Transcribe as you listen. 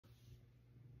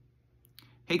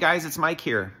Hey guys, it's Mike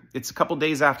here. It's a couple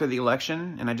days after the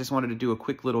election, and I just wanted to do a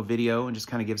quick little video and just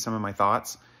kind of give some of my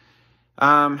thoughts.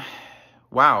 Wow,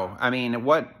 I mean,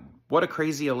 what a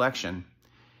crazy election.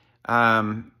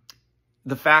 The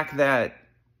fact that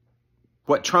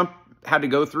what Trump had to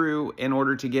go through in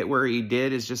order to get where he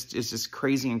did is just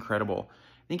crazy incredible.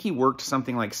 I think he worked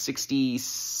something like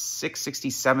 66,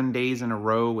 67 days in a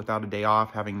row without a day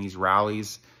off, having these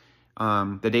rallies.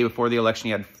 The day before the election,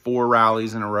 he had 4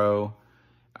 rallies in a row.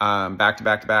 Back to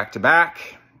back to back to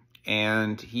back,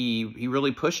 and he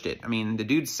really pushed it. I mean, the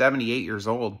dude's 78 years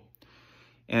old,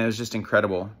 and it was just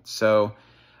incredible. So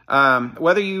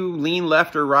whether you lean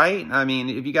left or right, I mean,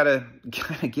 if you gotta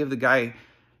give the guy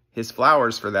his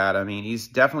flowers for that. I mean, he's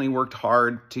definitely worked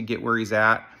hard to get where he's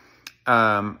at.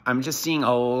 I'm just seeing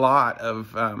a lot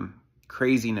of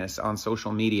craziness on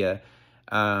social media,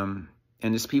 and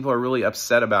just people are really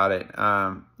upset about it.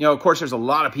 Of course, there's a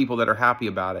lot of people that are happy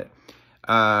about it.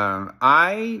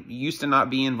 I used to not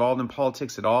be involved in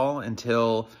politics at all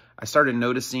until I started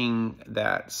noticing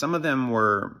that some of them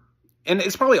were, and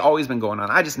it's probably always been going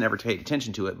on, I just never paid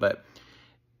attention to it, but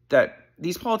that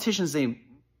these politicians, they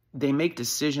make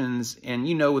decisions and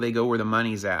they go where the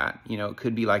money's at. It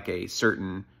could be like a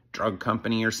certain drug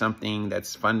company or something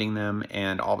that's funding them,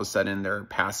 and all of a sudden they're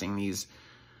passing these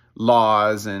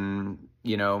laws and,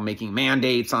 making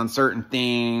mandates on certain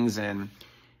things. And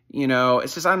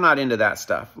it's just, I'm not into that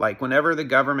stuff. Like, whenever the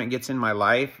government gets in my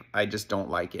life, I just don't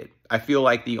like it. I feel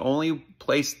like the only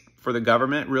place for the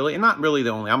government, really, and not really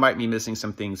the only, I might be missing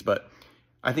some things, but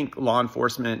I think law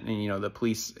enforcement and, the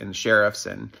police and sheriffs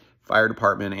and fire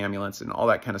department, ambulance, and all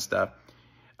that kind of stuff.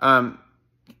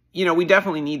 We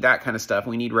definitely need that kind of stuff.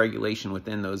 We need regulation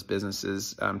within those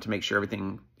businesses to make sure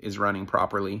everything is running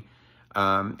properly.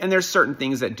 And there's certain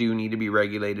things that do need to be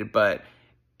regulated, but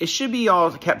it should be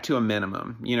all kept to a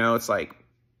minimum. It's like,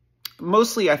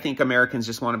 mostly I think Americans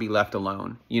just want to be left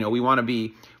alone. We want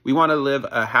to live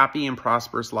a happy and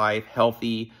prosperous life,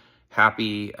 healthy,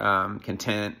 happy,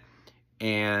 content.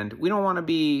 And we don't want to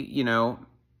be,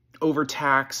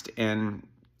 overtaxed and,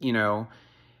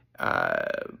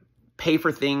 pay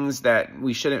for things that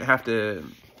we shouldn't have to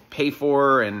pay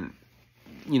for. And,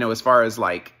 as far as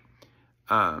like,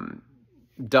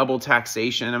 double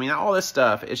taxation, I mean, all this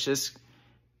stuff, it's just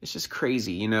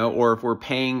crazy, or if we're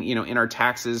paying, in our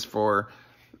taxes for,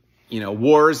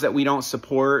 wars that we don't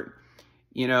support,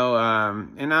 and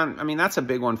I mean, that's a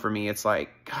big one for me. It's like,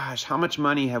 gosh, how much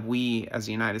money have we as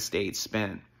the United States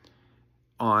spent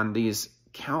on these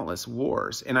countless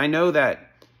wars? And I know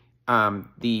that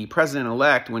the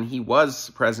president-elect, when he was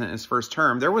president in his first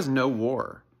term, there was no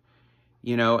war,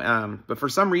 but for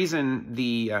some reason,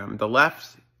 the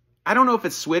left, I don't know if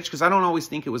it's switched, because I don't always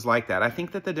think it was like that. I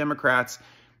think that the Democrats,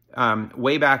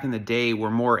 way back in the day,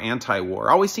 were more anti-war.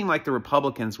 It always seemed like the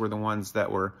Republicans were the ones that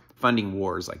were funding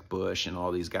wars, like Bush and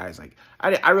all these guys. Like,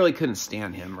 I really couldn't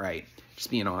stand him, right?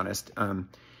 Just being honest.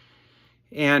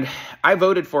 And I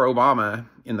voted for Obama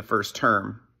in the first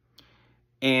term.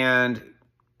 And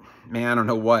man, I don't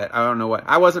know what.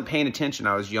 I wasn't paying attention.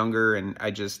 I was younger, and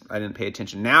I didn't pay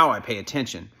attention. Now I pay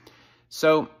attention.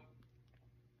 So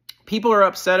people are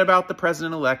upset about the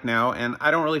president-elect now, and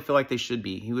I don't really feel like they should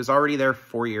be. He was already there for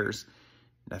 4 years.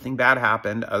 Nothing bad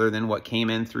happened other than what came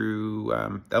in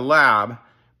through the lab,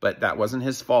 but that wasn't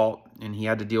his fault, and he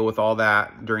had to deal with all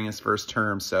that during his first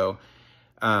term. So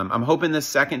I'm hoping this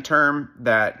second term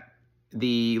that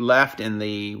the left and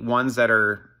the ones that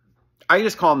are, I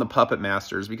just call them the puppet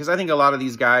masters, because I think a lot of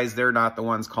these guys, they're not the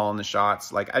ones calling the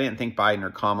shots. Like, I didn't think Biden or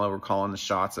Kamala were calling the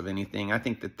shots of anything. I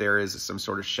think that there is some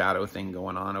sort of shadow thing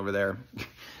going on over there.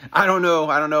 I don't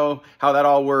know how that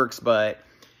all works, but,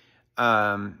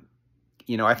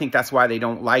 I think that's why they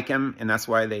don't like him, and that's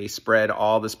why they spread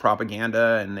all this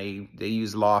propaganda, and they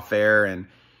use lawfare and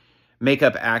make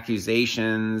up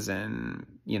accusations, and,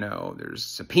 there's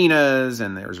subpoenas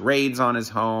and there's raids on his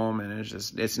home, and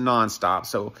it's nonstop.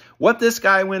 So what this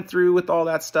guy went through with all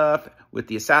that stuff, with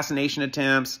the assassination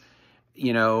attempts,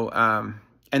 and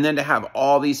then to have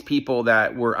all these people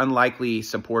that were unlikely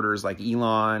supporters like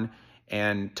Elon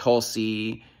and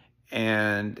Tulsi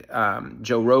and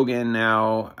Joe Rogan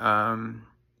now,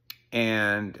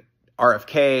 and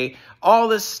RFK, all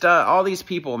this stuff, all these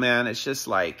people, man, it's just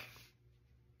like,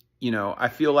 I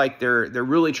feel like they're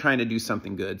really trying to do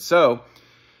something good. So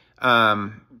I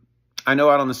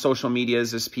know out on the social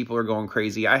medias, people are going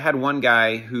crazy. I had one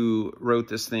guy who wrote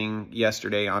this thing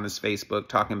yesterday on his Facebook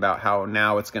talking about how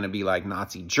now it's going to be like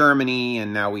Nazi Germany,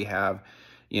 and now we have,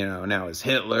 now it's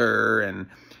Hitler and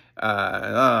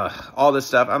all this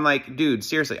stuff. I'm like, dude,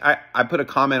 seriously, I put a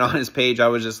comment on his page. I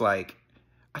was just like,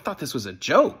 I thought this was a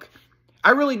joke.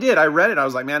 I really did. I read it. I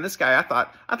was like, man, this guy,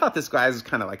 I thought this guy was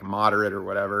kind of like moderate or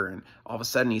whatever. And all of a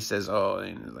sudden he says, oh,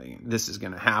 and like, this is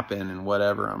going to happen and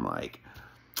whatever. I'm like,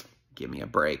 give me a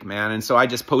break, man. And so I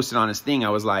just posted on his thing. I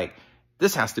was like,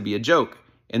 this has to be a joke.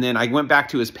 And then I went back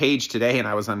to his page today and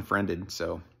I was unfriended.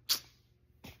 So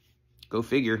go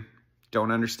figure.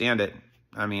 Don't understand it.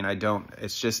 I mean, I don't.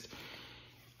 It's just,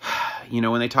 you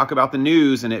know, when they talk about the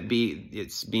news and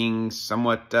it's being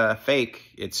somewhat fake,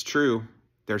 it's true.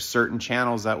 There's certain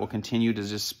channels that will continue to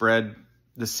just spread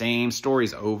the same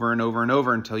stories over and over and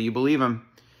over until you believe them.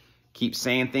 Keep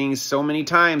saying things so many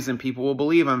times and people will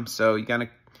believe them. So you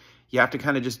have to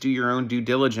kind of just do your own due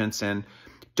diligence, and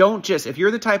don't just, if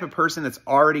you're the type of person that's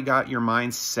already got your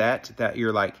mind set that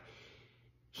you're like,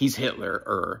 he's Hitler,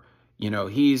 or, you know,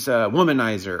 he's a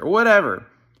womanizer or whatever,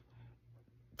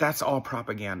 that's all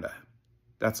propaganda.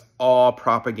 That's all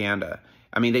propaganda.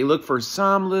 I mean, they look for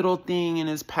some little thing in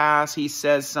his past. He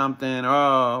says something,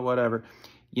 oh, whatever,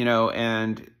 you know,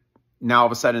 and now all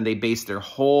of a sudden they base their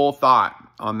whole thought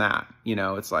on that. You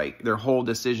know, it's like their whole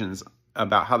decisions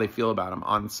about how they feel about him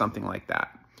on something like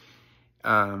that.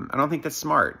 I don't think that's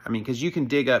smart. I mean, because you can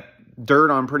dig up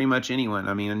dirt on pretty much anyone.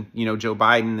 I mean, you know, Joe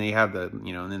Biden, they have the,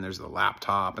 you know, and then there's the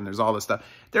laptop and there's all this stuff.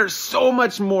 There's so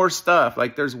much more stuff.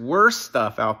 Like there's worse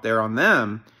stuff out there on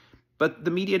them, but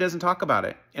the media doesn't talk about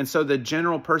it. And so the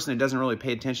general person who doesn't really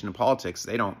pay attention to politics,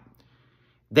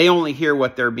 they only hear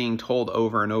what they're being told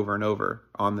over and over and over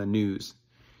on the news.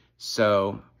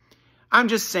 So I'm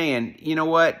just saying, you know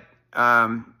what?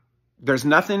 There's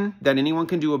nothing that anyone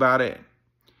can do about it.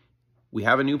 We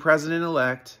have a new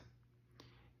president-elect.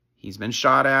 He's been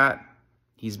shot at.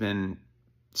 He's been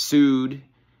sued.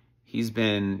 He's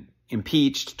been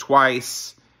impeached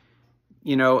twice.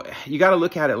 You know, you got to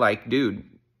look at it like, dude,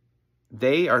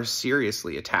 they are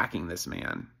seriously attacking this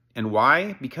man. And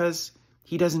why? Because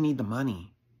he doesn't need the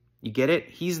money. You get it?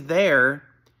 He's there,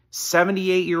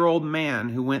 78-year-old man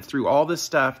who went through all this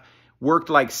stuff, worked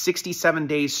like 67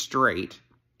 days straight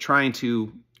trying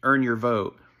to earn your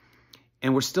vote.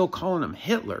 And we're still calling him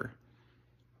Hitler.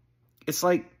 It's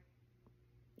like,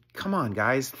 come on,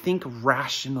 guys. Think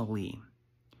rationally.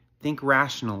 Think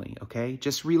rationally, okay?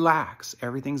 Just relax.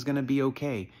 Everything's going to be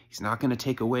okay. He's not going to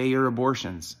take away your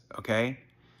abortions, okay?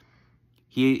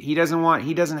 He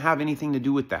doesn't have anything to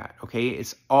do with that, okay?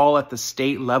 It's all at the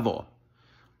state level.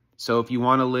 So if you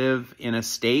want to live in a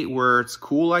state where it's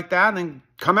cool like that, then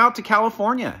come out to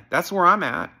California. That's where I'm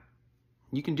at.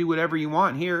 You can do whatever you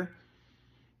want here.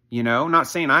 You know, not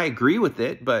saying I agree with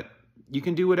it, but you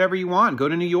can do whatever you want. Go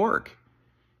to New York.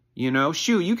 You know,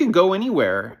 shoot, you can go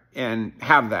anywhere and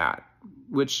have that,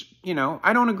 which, you know,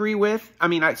 I don't agree with. I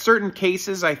mean, certain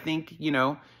cases, I think, you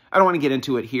know, I don't want to get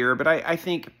into it here, but I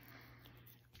think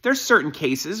there's certain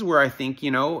cases where I think,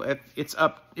 you know, it's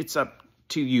up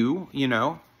to you, you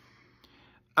know.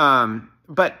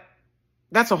 But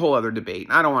that's a whole other debate.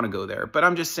 I don't want to go there, but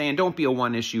I'm just saying, don't be a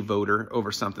one-issue voter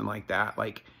over something like that.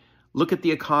 Like, look at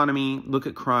the economy, look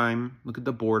at crime, look at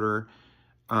the border,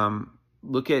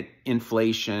 look at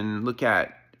inflation,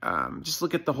 just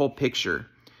look at the whole picture.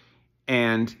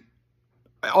 And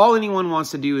all anyone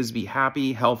wants to do is be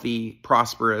happy, healthy,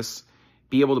 prosperous,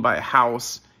 be able to buy a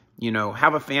house, you know,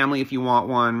 have a family if you want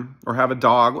one, or have a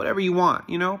dog, whatever you want.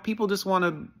 You know, people just want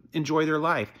to enjoy their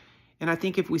life. And I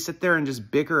think if we sit there and just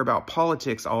bicker about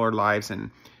politics all our lives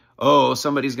and, oh,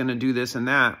 somebody's going to do this and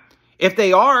that. If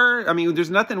they are, I mean, there's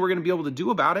nothing we're going to be able to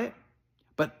do about it.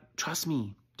 But trust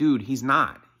me, dude, he's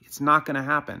not. It's not going to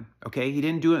happen, okay? He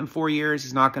didn't do it in 4 years.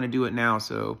 He's not going to do it now.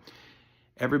 So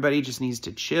everybody just needs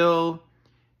to chill.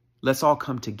 Let's all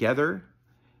come together.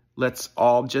 Let's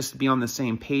all just be on the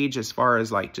same page as far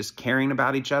as like just caring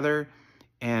about each other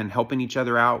and helping each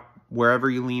other out wherever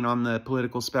you lean on the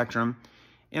political spectrum.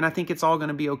 And I think it's all going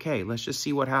to be okay. Let's just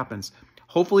see what happens.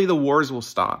 Hopefully the wars will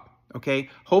stop, okay?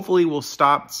 Hopefully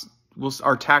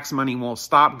our tax money will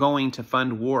stop going to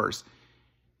fund wars.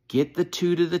 Get the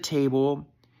two to the table.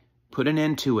 Put an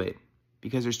end to it,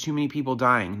 because there's too many people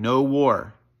dying. No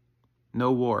war.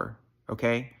 No war,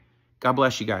 okay? God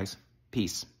bless you guys.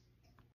 Peace.